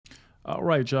All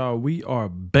right, y'all, we are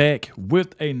back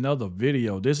with another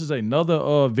video. This is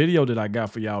another video that I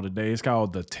got for y'all today. It's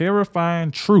called The Terrifying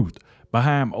Truth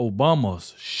Behind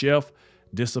Obama's Chef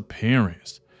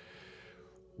Disappearance.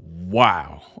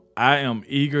 Wow. I am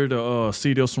eager to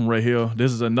see this one right here.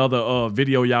 This is another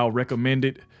video y'all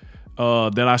recommended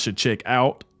that I should check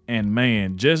out. And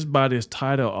man, just by this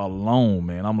title alone,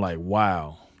 man, I'm like,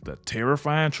 wow. The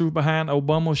Terrifying Truth Behind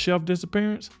Obama's Chef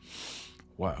Disappearance?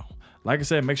 Wow. Like I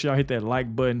said, make sure y'all hit that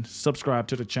like button, subscribe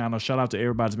to the channel. Shout out to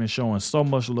everybody that's been showing so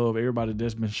much love, everybody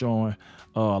that's been showing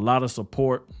a lot of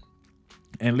support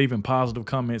and leaving positive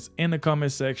comments in the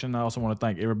comment section. I also want to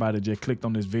thank everybody that just clicked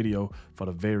on this video for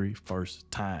the very first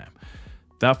time.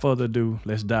 Without further ado,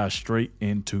 let's dive straight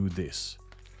into this.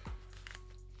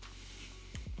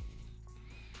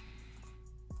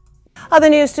 Other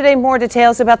news today, more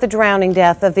details about the drowning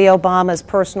death of the Obama's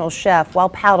personal chef while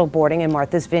paddleboarding in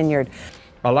Martha's Vineyard.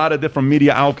 A lot of different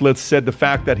media outlets said the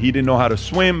fact that he didn't know how to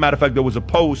swim. Matter of fact, there was a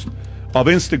post of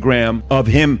Instagram of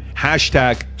him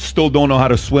hashtag still don't know how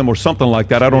to swim or something like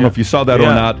that. I don't know if you saw that or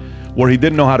not, where he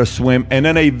didn't know how to swim. And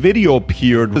then a video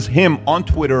appeared. It was him on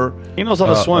Twitter. He knows how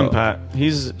to swim, Pat.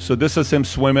 So this is him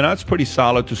swimming. That's pretty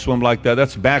solid to swim like that.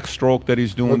 That's backstroke that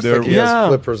he's doing there. Like he has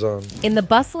flippers on. In the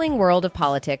bustling world of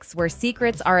politics, where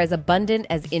secrets are as abundant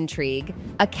as intrigue,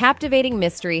 a captivating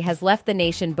mystery has left the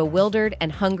nation bewildered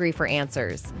and hungry for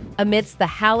answers. Amidst the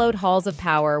hallowed halls of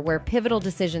power where pivotal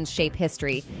decisions shape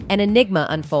history, an enigma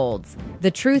unfolds: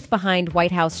 the truth behind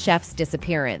White House chef's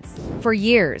disappearance. For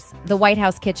years, the White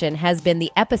House kitchen has been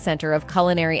the epicenter of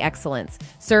culinary excellence,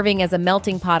 serving as a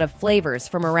melting pot of flavors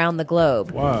from around the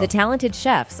globe. Wow. The talented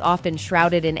chefs, often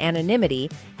shrouded in anonymity,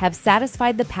 have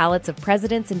satisfied the palates of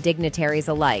presidents and dignitaries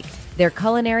alike, their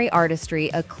culinary artistry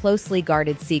a closely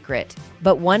guarded secret.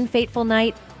 But one fateful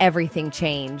night, everything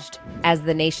changed. As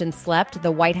the nation slept,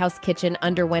 the White House kitchen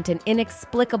underwent an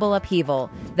inexplicable upheaval.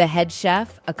 The head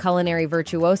chef, a culinary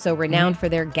virtuoso renowned for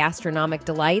their gastronomic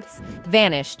delights,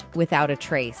 vanished without a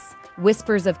trace.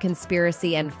 Whispers of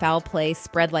conspiracy and foul play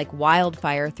spread like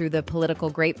wildfire through the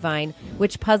political grapevine,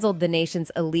 which puzzled the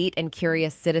nation's elite and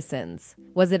curious citizens.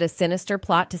 Was it a sinister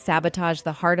plot to sabotage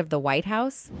the heart of the White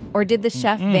House? Or did the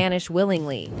chef vanish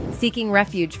willingly, seeking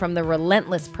refuge from the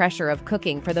relentless pressure of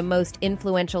cooking for the most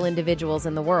influential individuals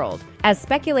in the world? As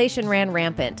speculation ran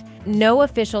rampant, no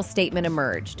official statement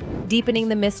emerged, deepening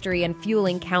the mystery and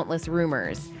fueling countless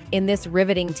rumors. In this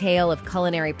riveting tale of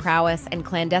culinary prowess and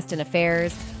clandestine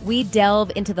affairs, we delve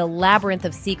into the labyrinth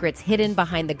of secrets hidden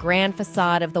behind the grand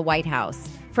facade of the White House.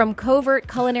 From covert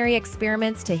culinary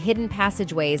experiments to hidden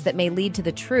passageways that may lead to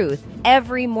the truth,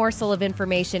 every morsel of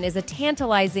information is a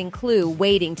tantalizing clue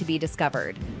waiting to be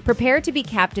discovered. Prepare to be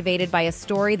captivated by a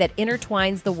story that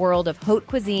intertwines the world of haute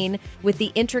cuisine with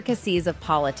the intricacies of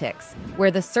politics,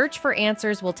 where the search for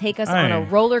answers will take us on a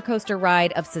roller coaster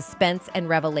ride of suspense and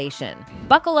revelation.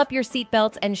 Buckle up your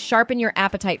seatbelts and sharpen your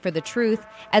appetite for the truth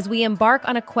as we embark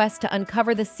on a quest to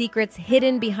uncover the secrets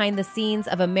hidden behind the scenes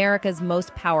of America's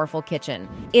most powerful kitchen.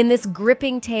 In this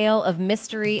gripping tale of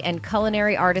mystery and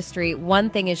culinary artistry,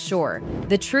 one thing is sure: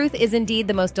 the truth is indeed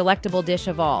the most delectable dish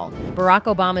of all. Barack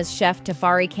Obama's chef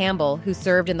Tafari Campbell, who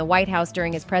served in the White House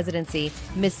during his presidency,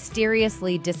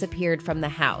 mysteriously disappeared from the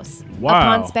house. Wow.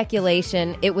 Upon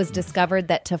speculation, it was discovered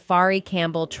that Tafari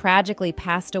Campbell tragically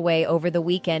passed away over the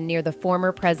weekend near the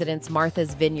former president's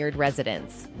Martha's Vineyard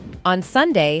residence. On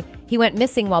Sunday, he went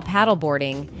missing while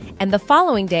paddleboarding, and the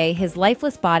following day, his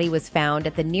lifeless body was found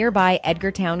at the nearby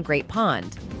Edgartown Great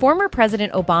Pond. Former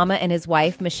President Obama and his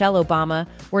wife, Michelle Obama,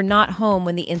 were not home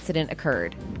when the incident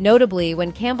occurred. Notably,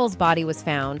 when Campbell's body was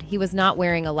found, he was not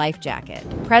wearing a life jacket.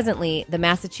 Presently, the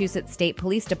Massachusetts State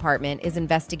Police Department is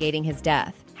investigating his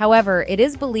death. However, it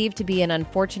is believed to be an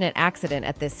unfortunate accident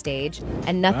at this stage,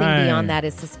 and nothing beyond that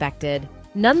is suspected.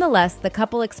 Nonetheless, the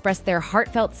couple expressed their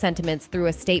heartfelt sentiments through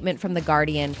a statement from The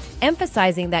Guardian,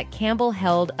 emphasizing that Campbell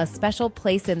held a special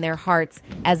place in their hearts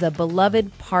as a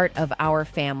beloved part of our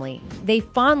family. They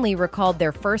fondly recalled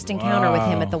their first encounter with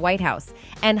him at the White House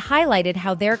and highlighted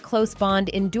how their close bond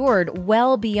endured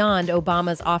well beyond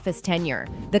Obama's office tenure.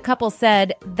 The couple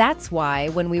said, "That's why,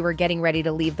 when we were getting ready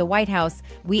to leave the White House,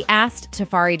 we asked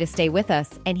Tafari to stay with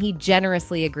us, and he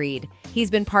generously agreed. He's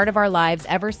been part of our lives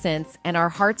ever since, and our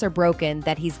hearts are broken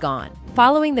certain that he's gone.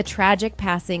 Following the tragic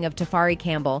passing of Tafari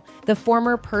Campbell, the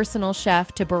former personal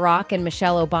chef to Barack and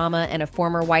Michelle Obama and a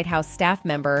former White House staff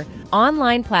member,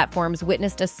 online platforms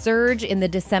witnessed a surge in the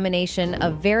dissemination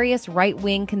of various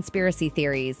right-wing conspiracy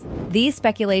theories. These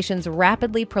speculations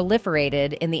rapidly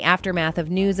proliferated in the aftermath of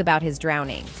news about his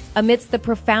drowning. Amidst the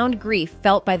profound grief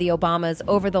felt by the Obamas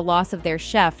over the loss of their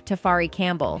chef, Tafari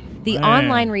Campbell, the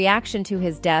online reaction to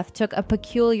his death took a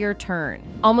peculiar turn.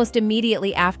 Almost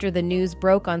immediately after the news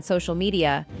broke on social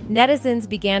media, netizens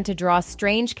began to draw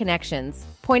strange connections,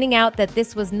 pointing out that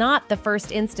this was not the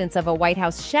first instance of a White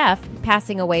House chef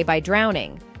passing away by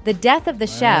drowning. The death of the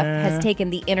chef has taken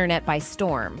the internet by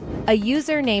storm. A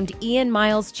user named Ian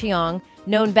Miles Cheong,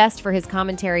 known best for his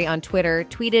commentary on Twitter,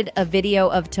 tweeted a video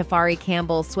of Tafari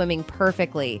Campbell swimming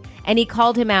perfectly, and he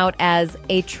called him out as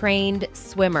a trained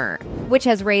swimmer, which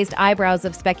has raised eyebrows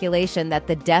of speculation that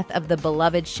the death of the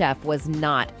beloved chef was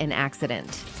not an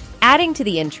accident. Adding to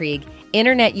the intrigue,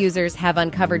 internet users have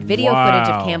uncovered video footage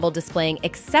of Campbell displaying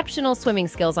exceptional swimming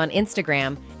skills on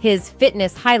Instagram. His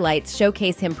fitness highlights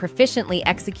showcase him proficiently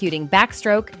executing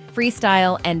backstroke,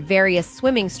 freestyle, and various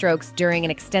swimming strokes during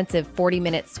an extensive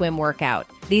 40-minute swim workout.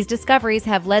 These discoveries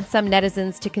have led some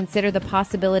netizens to consider the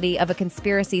possibility of a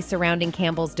conspiracy surrounding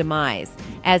Campbell's demise,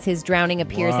 as his drowning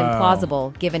appears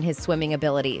implausible given his swimming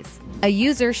abilities. A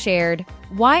user shared,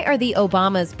 "Why are the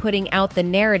Obamas putting out the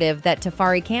narrative that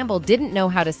Tafari Campbell didn't know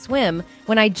how to swim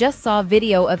when I just saw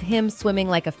video of him swimming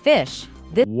like a fish?"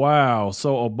 Wow.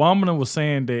 So Obama was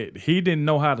saying that he didn't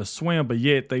know how to swim, but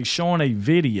yet they showing a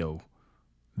video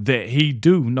that he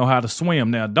do know how to swim.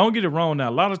 Now, don't get it wrong. Now,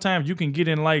 a lot of times you can get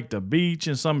in like the beach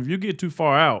and if you get too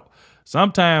far out,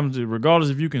 sometimes, regardless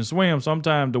if you can swim,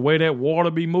 sometimes the way that water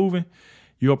be moving,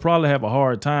 you'll probably have a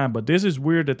hard time. But this is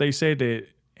weird that they said that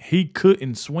he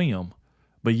couldn't swim,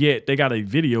 but yet they got a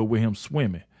video with him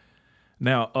swimming.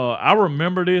 Now, I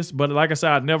remember this, but like I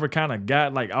said, I never kind of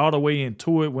got like all the way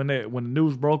into it when the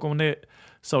news broke on that.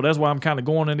 So that's why I'm kind of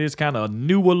going in this kind of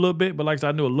knew a little bit, but like I said,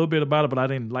 I knew a little bit about it, but I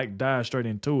didn't like dive straight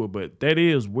into it. But that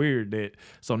is weird that,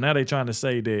 so now they're trying to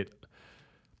say that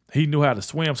he knew how to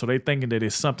swim, so they thinking that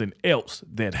it's something else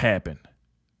that happened.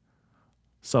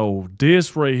 So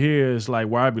this right here is like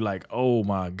where I'd be like, oh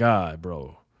my God,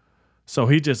 bro. So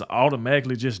he just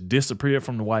automatically just disappeared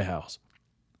from the White House.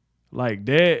 Like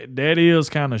that is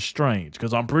kind of strange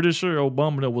because I'm pretty sure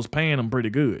Obama was paying him pretty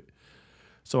good.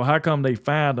 So how come they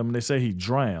find him and they say he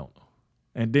drowned?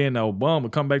 And then Obama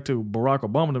come back to Barack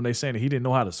Obama and they saying that he didn't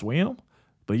know how to swim?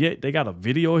 But yet they got a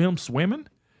video of him swimming?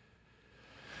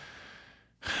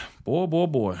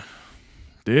 Boy.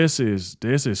 This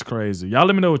is crazy. Y'all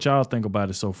let me know what y'all think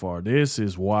about it so far. This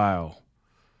is wild.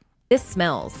 This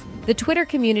smells. The Twitter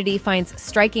community finds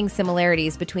striking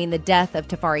similarities between the death of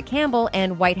Tafari Campbell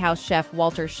and White House chef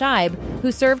Walter Scheib, who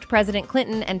served President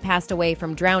Clinton and passed away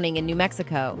from drowning in New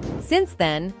Mexico. Since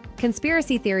then,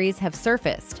 conspiracy theories have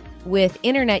surfaced, with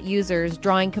internet users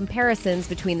drawing comparisons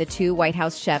between the two White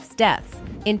House chefs' deaths.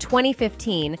 In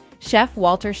 2015, Chef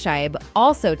Walter Scheib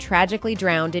also tragically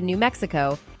drowned in New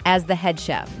Mexico as the head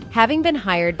chef, having been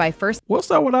hired by First.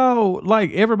 What's up with all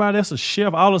like everybody that's a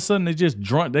chef? All of a sudden they just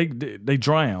drown. They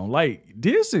drown. Like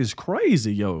this is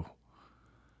crazy, yo.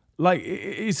 Like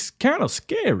it's kind of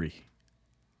scary.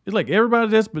 It's like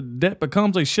everybody that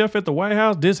becomes a chef at the White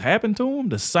House. This happened to them.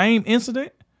 The same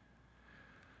incident.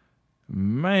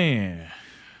 Man.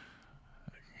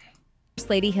 First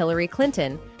Lady Hillary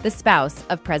Clinton, the spouse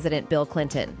of President Bill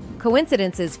Clinton.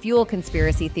 Coincidences fuel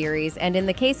conspiracy theories, and in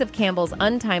the case of Campbell's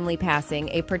untimely passing,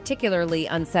 a particularly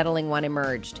unsettling one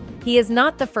emerged. He is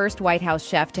not the first White House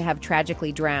chef to have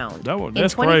tragically drowned. That's in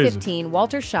 2015, crazy.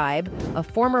 Walter Scheib, a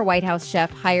former White House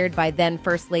chef hired by then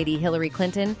First Lady Hillary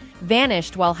Clinton,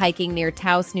 vanished while hiking near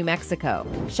Taos, New Mexico.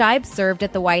 Scheib served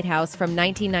at the White House from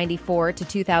 1994 to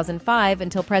 2005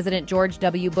 until President George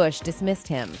W. Bush dismissed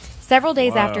him. Several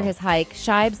days after his hike,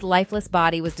 Scheib's lifeless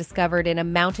body was discovered in a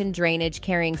mountain drainage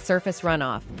carrying surface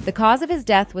runoff. The cause of his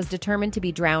death was determined to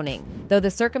be drowning, though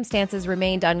the circumstances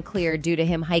remained unclear due to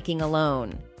him hiking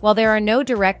alone. While there are no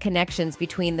direct connections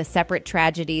between the separate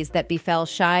tragedies that befell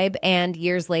Scheib and,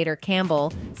 years later,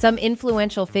 Campbell, some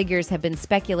influential figures have been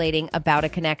speculating about a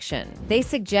connection. They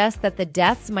suggest that the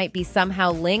deaths might be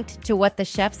somehow linked to what the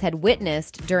chefs had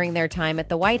witnessed during their time at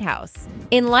the White House.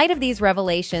 In light of these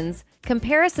revelations,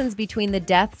 comparisons between the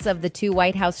deaths of the two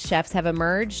White House chefs have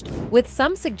emerged, with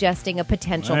some suggesting a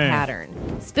potential pattern.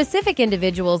 Specific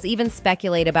individuals even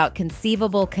speculate about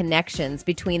conceivable connections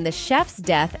between the chef's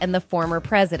death and the former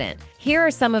president. Here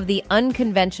are some of the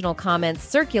unconventional comments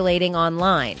circulating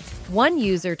online. One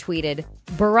user tweeted,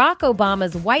 "Barack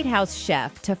Obama's White House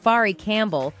chef, Tafari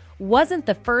Campbell, wasn't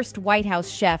the first White House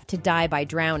chef to die by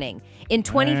drowning. In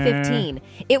 2015,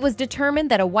 it was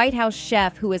determined that a White House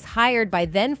chef who was hired by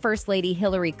then First Lady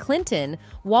Hillary Clinton,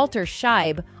 Walter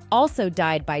Scheib, also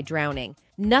died by drowning.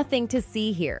 Nothing to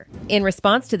see here. In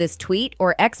response to this tweet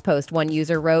or X post, one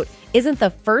user wrote, "Isn't the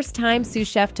first time sous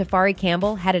chef Tafari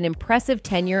Campbell had an impressive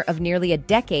tenure of nearly a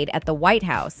decade at the White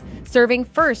House, serving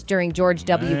first during George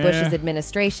W. Bush's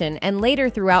administration and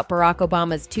later throughout Barack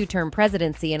Obama's two-term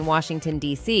presidency in Washington,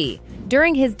 D.C.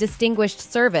 During his distinguished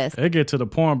service..." It get to the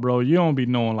point, bro, you don't be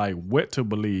knowing like what to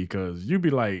believe, because you be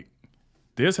like,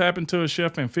 this happened to a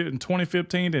chef in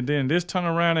 2015, and then this turn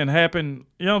around and happened.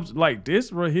 You know, like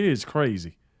this right here is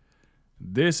crazy.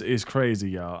 This is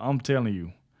crazy, y'all. I'm telling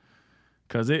you.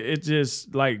 Because it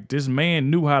just, like, this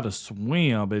man knew how to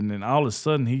swim, and then all of a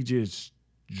sudden he just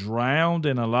drowned.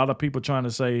 And a lot of people trying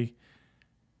to say,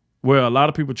 well, a lot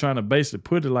of people trying to basically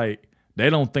put it like, they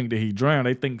don't think that he drowned.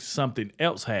 They think something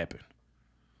else happened.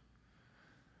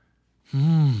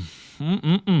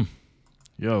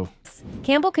 Yo.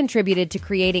 Campbell contributed to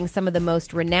creating some of the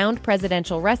most renowned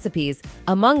presidential recipes,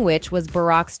 among which was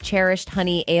Barack's cherished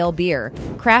honey ale beer,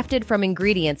 crafted from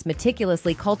ingredients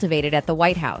meticulously cultivated at the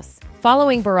White House.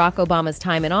 Following Barack Obama's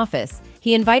time in office,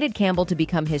 he invited Campbell to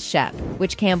become his chef,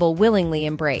 which Campbell willingly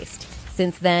embraced.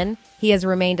 Since then, he has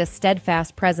remained a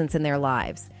steadfast presence in their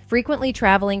lives, frequently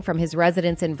traveling from his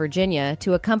residence in Virginia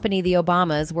to accompany the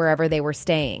Obamas wherever they were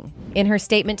staying. In her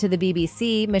statement to the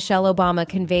BBC, Michelle Obama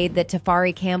conveyed that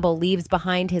Tafari Campbell leaves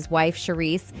behind his wife,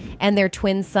 Charisse, and their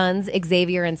twin sons,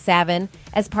 Xavier and Savin,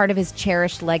 as part of his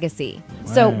cherished legacy.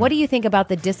 So, what do you think about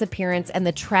the disappearance and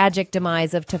the tragic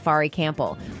demise of Tafari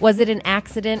Campbell? Was it an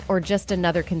accident or just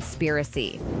another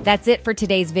conspiracy? That's it for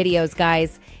today's videos,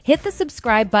 guys. Hit the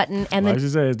subscribe button and like you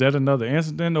said, is that another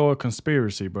incident or a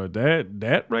conspiracy? But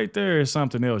that right there is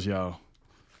something else, y'all.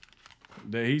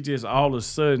 That he just all of a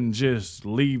sudden just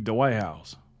leave the White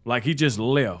House. Like he just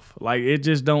left. Like it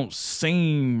just don't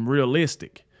seem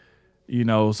realistic. You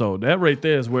know, so that right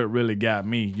there is what really got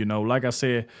me. You know, like I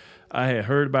said, I had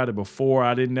heard about it before.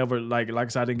 I didn't never like I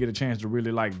said, I didn't get a chance to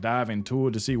really like dive into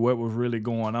it to see what was really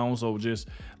going on. So just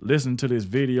listen to this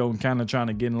video and kind of trying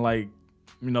to get in like,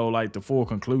 you know, like the full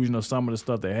conclusion of some of the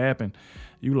stuff that happened.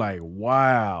 You like,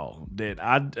 wow, that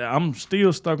I'm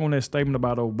still stuck on that statement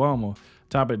about Obama,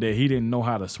 topic that he didn't know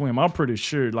how to swim. I'm pretty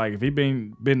sure, like, if he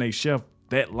been a chef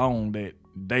that long, that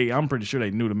I'm pretty sure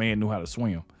they knew the man knew how to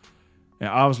swim. And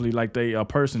obviously, like a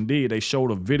person did, they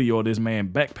showed a video of this man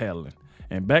backpedaling.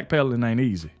 And backpedaling ain't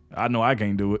easy. I know I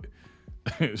can't do it.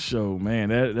 So, man,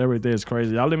 that right there is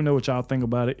crazy. Y'all let me know what y'all think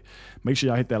about it. Make sure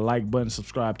y'all hit that like button,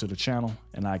 subscribe to the channel,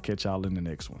 and I'll catch y'all in the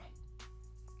next one.